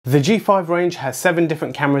The G5 range has 7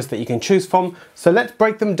 different cameras that you can choose from, so let's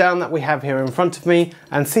break them down that we have here in front of me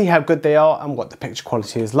and see how good they are and what the picture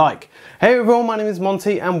quality is like. Hey everyone, my name is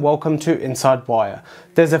Monty and welcome to Inside Wire.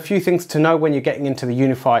 There's a few things to know when you're getting into the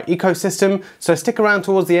UniFi ecosystem, so stick around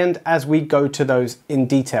towards the end as we go to those in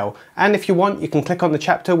detail. And if you want, you can click on the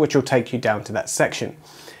chapter which will take you down to that section.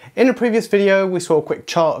 In a previous video, we saw a quick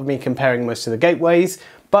chart of me comparing most of the gateways,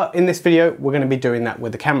 but in this video, we're going to be doing that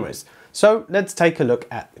with the cameras. So let's take a look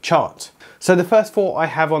at the chart. So the first 4 I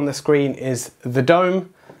have on the screen is the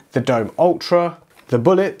Dome Ultra, the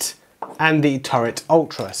Bullet, and the Turrret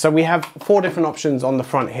Ultra. So we have 4 different options on the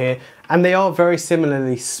front here, and they are very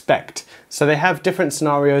similarly spec'd. So they have different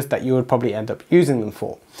scenarios that you would probably end up using them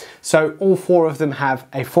for. So all 4 of them have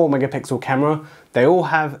a 4 megapixel camera. They all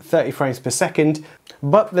have 30 frames per second,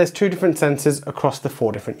 but there's 2 different sensors across the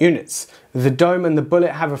 4 different units. The Dome and the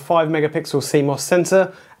Bullet have a 5 megapixel CMOS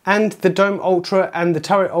sensor, and the Dome Ultra and the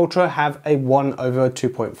Turrret Ultra have a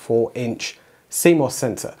 1/2.4 inch CMOS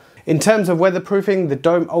sensor. In terms of weatherproofing, the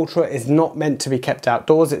Dome Ultra is not meant to be kept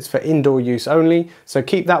outdoors, it's for indoor use only, so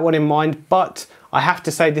keep that one in mind. But I have to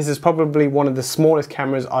say this is probably one of the smallest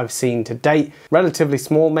cameras I've seen to date. Relatively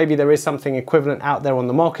small, maybe there is something equivalent out there on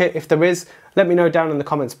the market. If there is, let me know down in the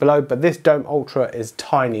comments below, but this Dome Ultra is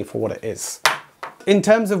tiny for what it is. In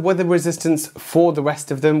terms of weather resistance for the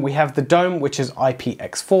rest of them, we have the Dome, which is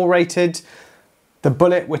IPX4 rated, the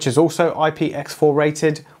Bullet, which is also IPX4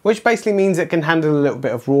 rated, which basically means it can handle a little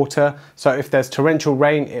bit of water. So if there's torrential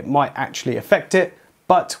rain, it might actually affect it,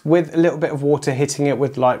 but with a little bit of water hitting it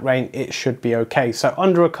with light rain, it should be okay. So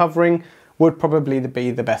under a covering would probably be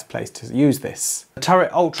the best place to use this. The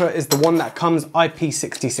Turrret Ultra is the one that comes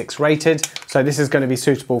IP66 rated, so this is going to be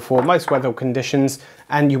suitable for most weather conditions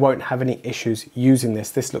and you won't have any issues using this.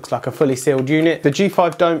 This looks like a fully sealed unit. The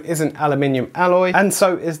G5 Dome is an aluminium alloy, and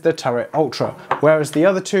so is the Turrret Ultra, whereas the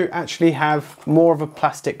other 2 actually have more of a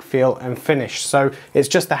plastic feel and finish. So it's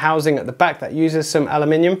just the housing at the back that uses some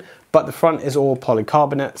aluminium, but the front is all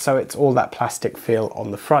polycarbonate, so it's all that plastic feel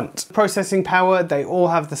on the front. Processing power, they all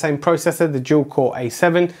have the same processor, the dual-core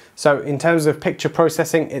A7, so in terms of picture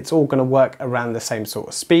processing, it's all going to work around the same sort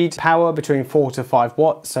of speed. Power between 4 to 5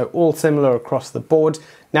 watts, so all similar across the board.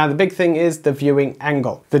 Now the big thing is the viewing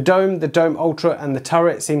angle. The Dome Ultra and the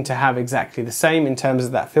Turrret seem to have exactly the same in terms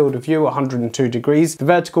of that field of view, 102 degrees. The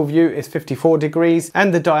vertical view is 54 degrees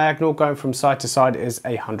and the diagonal going from side to side is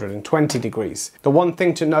 120 degrees. The one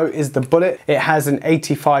thing to note is the Bullet. It has an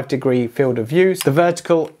 85 degree field of view. The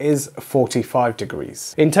vertical is 45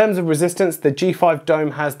 degrees. In terms of resistance, the G5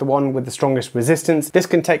 Dome has the one with the strongest resistance. This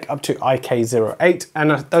can take up to IK08,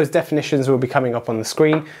 and those definitions will be coming up on the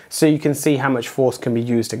screen so you can see how much force can be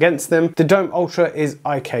used against them. The Dome Ultra is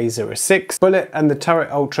IK06, Bullet and the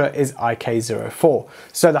Turrret Ultra is IK04.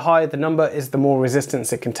 So the higher the number is, the more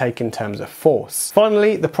resistance it can take in terms of force.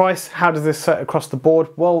 Finally, the price. How does this set across the board?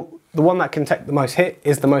 Well, the one that can take the most hit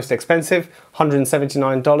is the most expensive,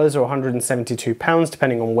 $179 or £172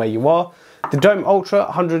 depending on where you are. The Dome Ultra,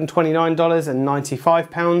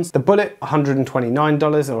 $129.95. The Bullet,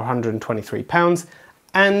 $129 or £123.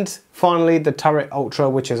 And finally the Turrret Ultra,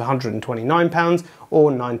 which is £129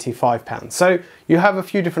 or £95. So you have a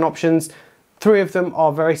few different options. 3 of them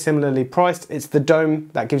are very similarly priced. It's the Dome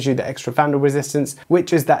that gives you the extra vandal resistance,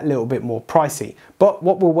 which is that little bit more pricey. But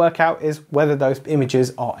what we'll work out is whether those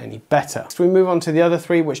images are any better. So we move on to the other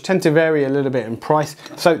 3, which tend to vary a little bit in price.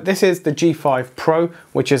 So this is the G5 Pro,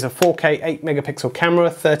 which is a 4K 8 megapixel camera,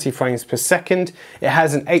 30 frames per second. It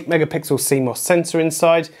has an 8 megapixel CMOS sensor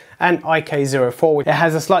inside and IK04. It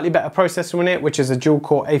has a slightly better processor in it, which is a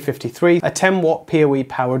dual-core A53, a 10-watt PoE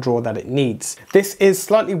power draw that it needs. This is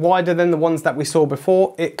slightly wider than the ones that we saw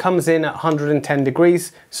before. It comes in at 110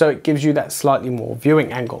 degrees, so it gives you that slightly more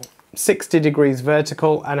viewing angle. 60 degrees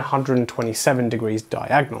vertical and 127 degrees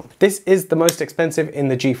diagonal. This is the most expensive in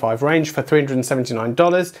the G5 range for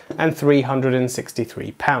 $379 and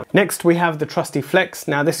 £363. Next we have the trusty Flex.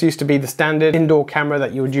 Now this used to be the standard indoor camera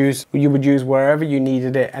that you would use wherever you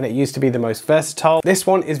needed it, and it used to be the most versatile. This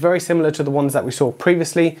one is very similar to the ones that we saw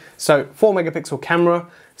previously. So 4 megapixel camera,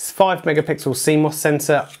 5 megapixel CMOS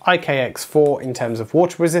sensor, IKX4 in terms of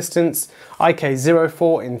water resistance,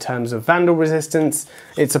 IK04 in terms of vandal resistance.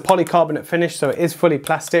 It's a polycarbonate finish, so it is fully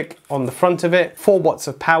plastic on the front of it, 4 watts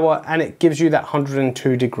of power, and it gives you that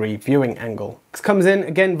 102 degree viewing angle. This comes in,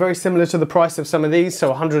 again, very similar to the price of some of these,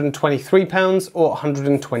 so £123 or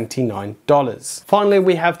 $129. Finally,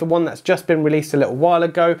 we have the one that's just been released a little while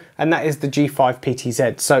ago, and that is the G5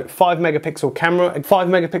 PTZ. So 5 megapixel camera, 5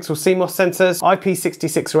 megapixel CMOS sensors,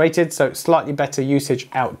 IP66 rated, so slightly better usage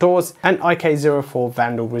outdoors, and IK04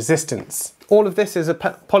 vandal resistance. All of this is a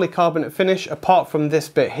polycarbonate finish apart from this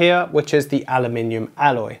bit here, which is the aluminium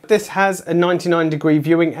alloy. This has a 99-degree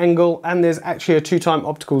viewing angle, and there's actually a 2-time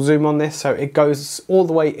optical zoom on this, so it goes all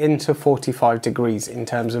the way into 45 degrees in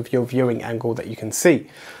terms of your viewing angle that you can see.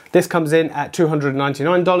 This comes in at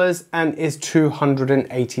 $299 and is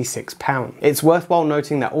 £286. It's worthwhile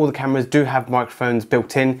noting that all the cameras do have microphones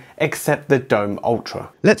built in, except the Dome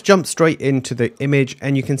Ultra. Let's jump straight into the image,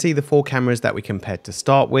 and you can see the 4 cameras that we compared to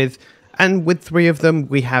start with. And with 3 of them,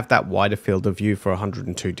 we have that wider field of view for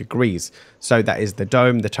 102 degrees. So that is the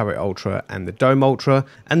Dome, the Turrret Ultra, and the Dome Ultra.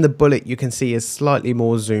 And the Bullet, you can see, is slightly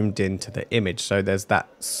more zoomed into the image. So there's that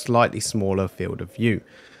slightly smaller field of view.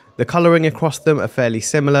 The colouring across them are fairly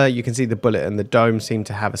similar. You can see the Bullet and the Dome seem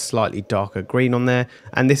to have a slightly darker green on there,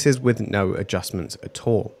 and this is with no adjustments at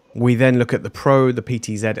all. We then look at the Pro, the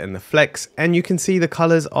PTZ and the Flex, and you can see the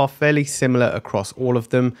colours are fairly similar across all of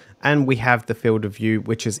them, and we have the field of view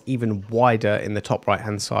which is even wider in the top right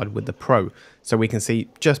hand side with the Pro. So we can see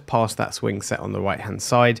just past that swing set on the right hand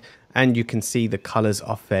side, and you can see the colours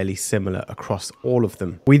are fairly similar across all of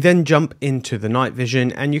them. We then jump into the night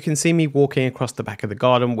vision, and you can see me walking across the back of the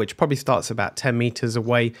garden, which probably starts about 10 meters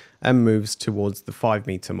away and moves towards the 5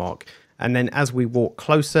 meter mark. And then as we walk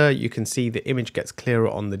closer, you can see the image gets clearer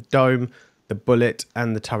on the Dome, the Bullet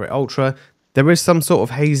and the Turrret Ultra. There is some sort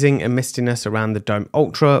of hazing and mistiness around the Dome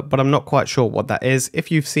Ultra, but I'm not quite sure what that is.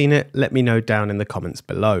 If you've seen it, let me know down in the comments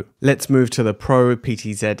below. Let's move to the Pro,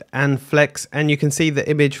 PTZ and Flex, and you can see the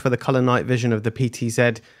image for the color night vision of the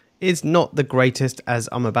PTZ is not the greatest, as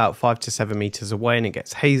I'm about 5 to 7 meters away and it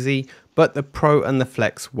gets hazy, but the Pro and the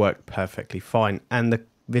Flex work perfectly fine, and the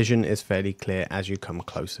vision is fairly clear as you come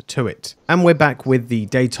closer to it. And we're back with the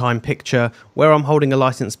daytime picture, where I'm holding a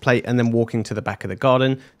license plate and then walking to the back of the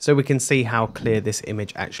garden, so we can see how clear this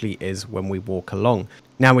image actually is when we walk along.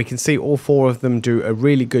 Now we can see all 4 of them do a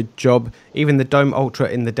really good job. Even the Dome Ultra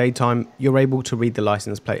in the daytime, you're able to read the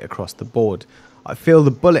license plate across the board. I feel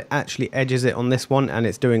the Bullet actually edges it on this one, and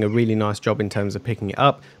it's doing a really nice job in terms of picking it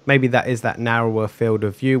up. Maybe that is that narrower field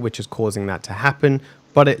of view which is causing that to happen,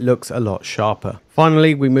 but it looks a lot sharper.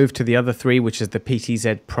 Finally, we move to the other 3, which is the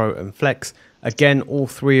PTZ Pro and Flex. Again, all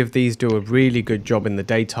 3 of these do a really good job in the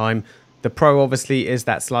daytime. The Pro obviously is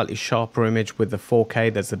that slightly sharper image with the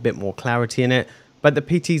 4K, there's a bit more clarity in it, but the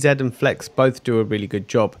PTZ and Flex both do a really good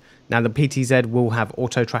job. Now the PTZ will have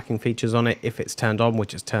auto tracking features on it if it's turned on,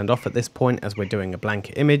 which is turned off at this point as we're doing a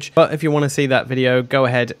blanket image. But if you want to see that video, go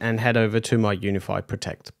ahead and head over to my UniFi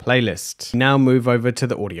Protect playlist. Now move over to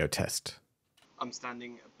the audio test. I'm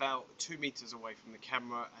standing about 2 meters away from the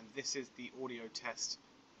camera, and this is the audio test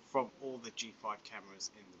from all the G5 cameras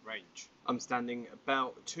in the range. I'm standing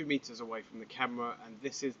about 2 meters away from the camera, and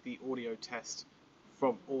this is the audio test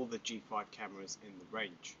from all the G5 cameras in the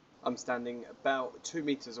range. I'm standing about 2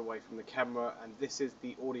 meters away from the camera, and this is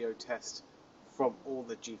the audio test from all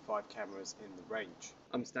the G5 cameras in the range.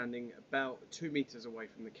 I'm standing about 2 meters away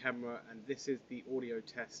from the camera, and this is the audio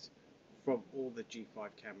test from all the G5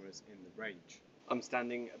 cameras in the range. I'm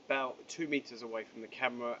standing about 2 meters away from the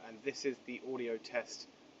camera, and this is the audio test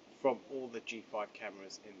from all the G5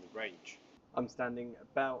 cameras in the range. I'm standing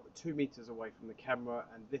about 2 meters away from the camera,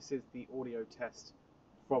 and this is the audio test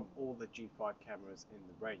from all the G5 cameras in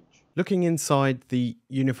the range. Looking inside the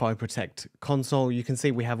UniFi Protect console, you can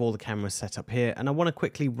see we have all the cameras set up here, and I want to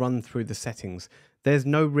quickly run through the settings. There's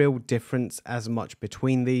no real difference as much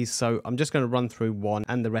between these, so I'm just going to run through one,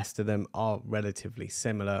 and the rest of them are relatively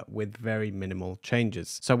similar with very minimal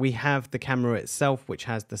changes. So we have the camera itself, which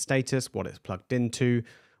has the status, what it's plugged into,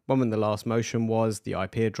 when the last motion was, the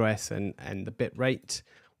IP address and the bit rate.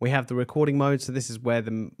 We have the recording mode, so this is where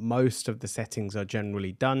most of the settings are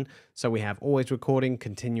generally done. So we have always recording,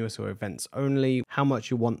 continuous or events only, how much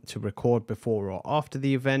you want to record before or after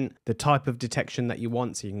the event, the type of detection that you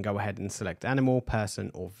want, so you can go ahead and select animal, person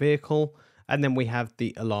or vehicle. And then we have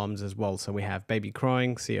the alarms as well. So we have baby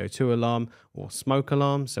crying, CO2 alarm or smoke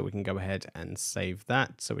alarm. So we can go ahead and save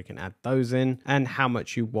that. So we can add those in, and how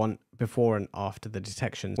much you want before and after the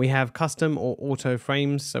detection. We have custom or auto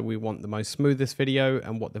frames. So we want the most smoothest video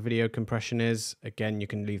and what the video compression is. Again, you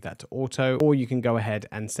can leave that to auto, or you can go ahead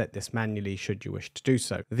and set this manually should you wish to do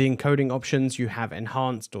so. The encoding options, you have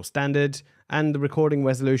enhanced or standard, and the recording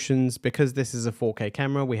resolutions, because this is a 4K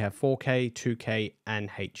camera, we have 4K, 2K and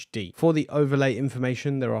HD. For the overlay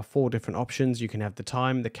information, there are 4 different options. You can have the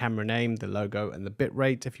time, the camera name, the logo and the bit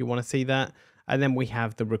rate if you want to see that. And then we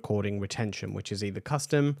have the recording retention, which is either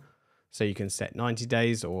custom, So you can set 90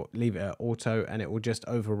 days or leave it at auto and it will just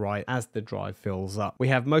overwrite as the drive fills up. We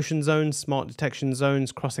have motion zones, smart detection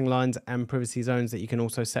zones, crossing lines and privacy zones that you can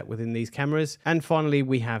also set within these cameras. And finally,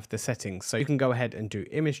 we have the settings. So you can go ahead and do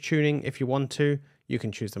image tuning if you want to. You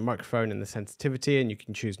can choose the microphone and the sensitivity, and you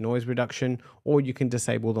can choose noise reduction, or you can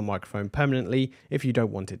disable the microphone permanently if you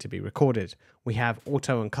don't want it to be recorded. We have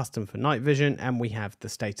auto and custom for night vision, and we have the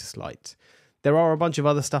status light. There are a bunch of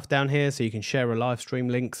other stuff down here, so you can share a live stream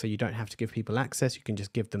link so you don't have to give people access. You can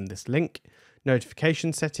just give them this link.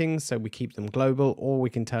 Notification settings, so we keep them global, or we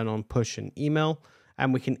can turn on push and email.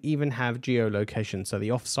 And we can even have geolocation. So the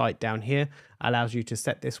offsite down here allows you to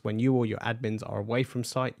set this when you or your admins are away from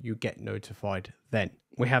site, you get notified then.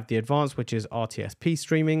 We have the advanced, which is RTSP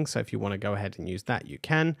streaming. So if you want to go ahead and use that, you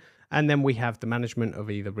can. And then we have the management of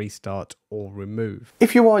either restart or remove.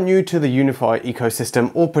 If you are new to the UniFi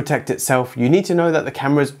ecosystem or Protect itself, you need to know that the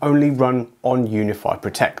cameras only run on UniFi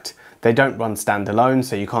Protect. They don't run standalone,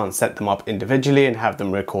 so you can't set them up individually and have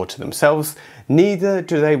them record to themselves. Neither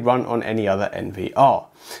do they run on any other NVR.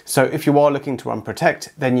 So if you are looking to run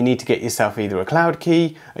Protect, then you need to get yourself either a cloud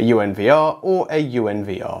key, a UNVR, or a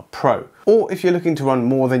UNVR Pro. Or if you're looking to run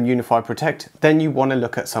more than UniFi Protect, then you want to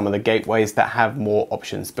look at some of the gateways that have more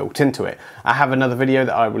options built into it. I have another video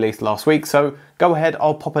that I released last week, so go ahead,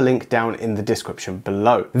 I'll pop a link down in the description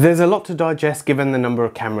below. There's a lot to digest given the number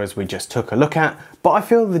of cameras we just took a look at, but I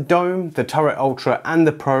feel the Dome, the Turrret Ultra and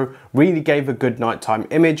the Pro really gave a good nighttime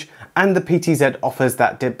image, and the PTZ offers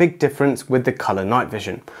that big difference with the color night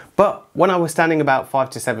vision. But when I was standing about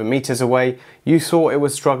 5 to 7 meters away, you saw it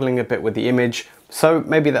was struggling a bit with the image. So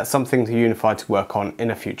maybe that's something to UniFi to work on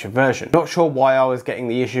in a future version. Not sure why I was getting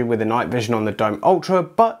the issue with the night vision on the Dome Ultra,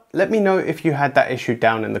 but let me know if you had that issue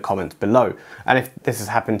down in the comments below. And if this has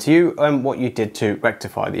happened to you, and what you did to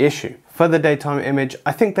rectify the issue. For the daytime image,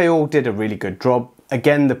 I think they all did a really good job.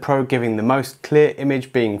 Again, the Pro giving the most clear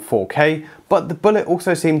image being 4K, but the Bullet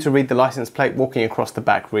also seemed to read the license plate walking across the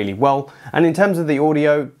back really well. And in terms of the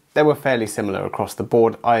audio, they were fairly similar across the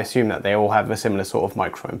board. I assume that they all have a similar sort of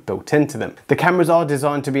microphone built into them. The cameras are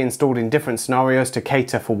designed to be installed in different scenarios to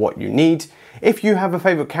cater for what you need. If you have a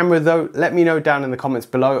favorite camera though, let me know down in the comments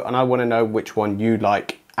below, and I want to know which one you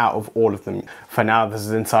like out of all of them. For now, this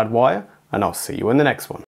is Inside Wire, and I'll see you in the next one.